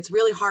It's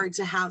really hard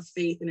to have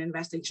faith in an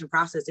investigation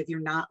process if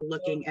you're not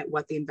looking at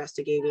what the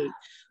investigating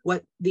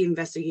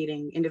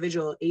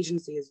individual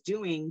agency is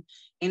doing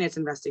in its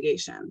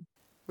investigation.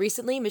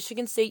 Recently,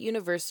 Michigan State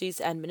University's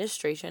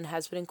administration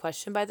has been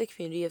questioned by the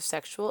community of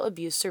sexual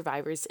abuse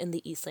survivors in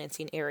the East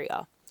Lansing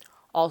area,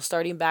 all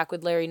starting back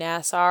with Larry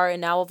Nassar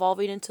and now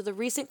evolving into the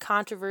recent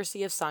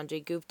controversy of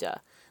Sanjay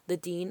Gupta, the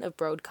dean of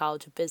Broad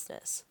College of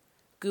Business.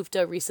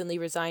 Gupta recently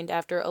resigned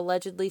after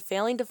allegedly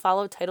failing to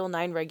follow Title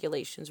IX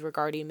regulations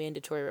regarding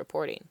mandatory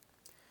reporting.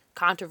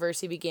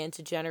 Controversy began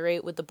to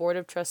generate with the Board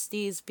of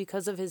Trustees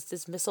because of his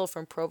dismissal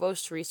from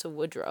Provost Teresa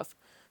Woodruff,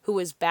 who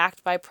was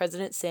backed by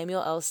President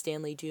Samuel L.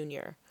 Stanley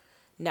Jr.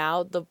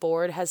 Now, the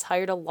board has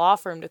hired a law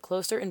firm to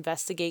closer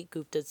investigate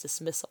Gupta's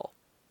dismissal.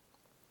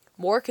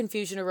 More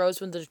confusion arose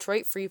when the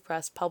Detroit Free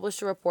Press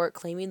published a report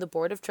claiming the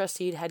Board of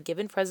Trustees had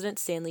given President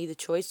Stanley the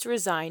choice to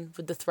resign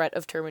with the threat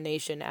of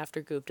termination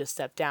after Gupta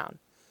stepped down.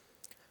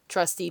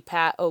 Trustee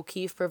Pat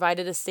O'Keefe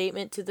provided a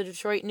statement to the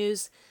Detroit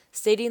News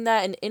stating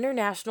that an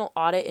international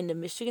audit into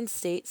Michigan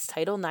State's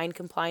Title IX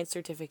compliance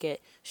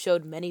certificate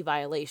showed many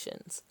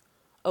violations.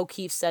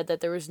 O'Keefe said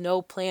that there was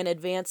no plan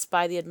advanced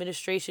by the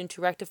administration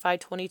to rectify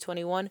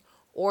 2021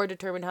 or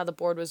determine how the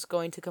board was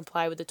going to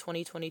comply with the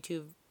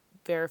 2022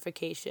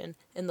 verification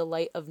in the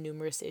light of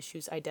numerous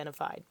issues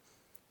identified.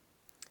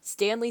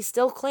 Stanley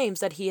still claims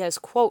that he has,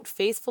 quote,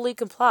 faithfully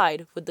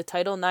complied with the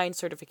Title IX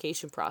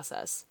certification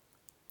process.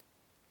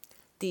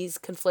 These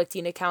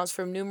conflicting accounts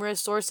from numerous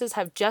sources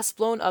have just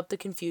blown up the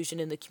confusion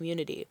in the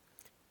community.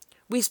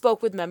 We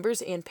spoke with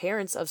members and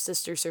parents of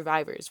Sister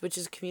Survivors, which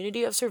is a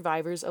community of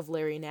survivors of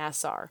Larry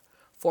Nassar,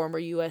 former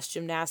U.S.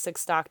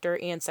 gymnastics doctor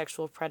and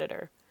sexual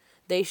predator.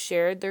 They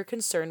shared their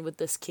concern with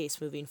this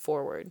case moving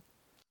forward.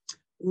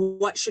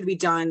 What should be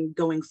done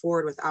going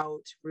forward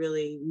without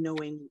really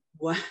knowing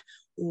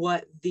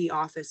what the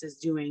office is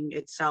doing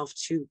itself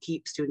to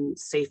keep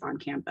students safe on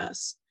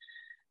campus?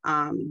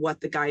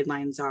 What the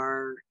guidelines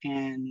are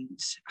and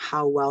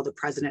how well the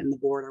president and the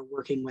board are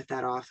working with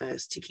that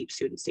office to keep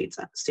students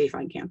safe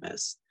on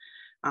campus.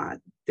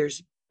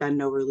 There's been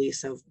no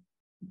release of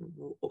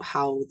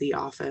how the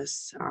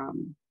office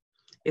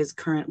is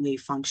currently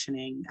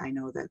functioning. I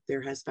know that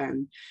there has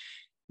been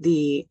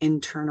the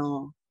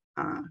internal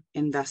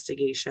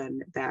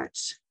investigation that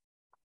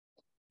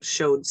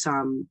showed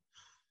some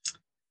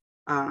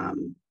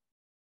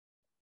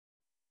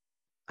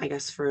I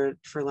guess for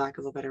lack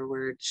of a better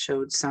word,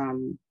 showed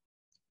some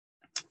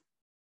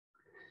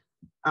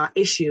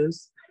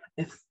issues,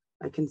 if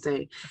I can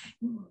say,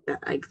 that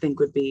I think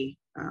would be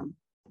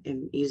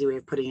an easy way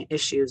of putting it,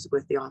 issues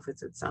with the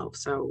office itself.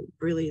 So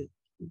really,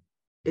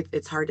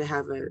 it's hard to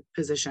have a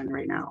position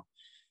right now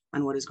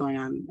on what is going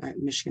on at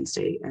Michigan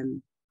State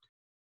and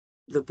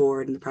the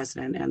board and the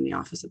president and the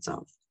office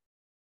itself.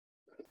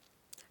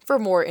 For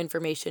more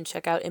information,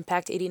 check out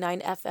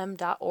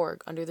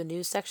impact89fm.org under the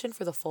news section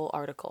for the full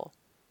article.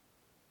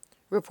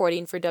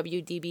 Reporting for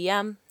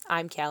WDBM,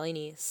 I'm Callie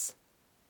Neese.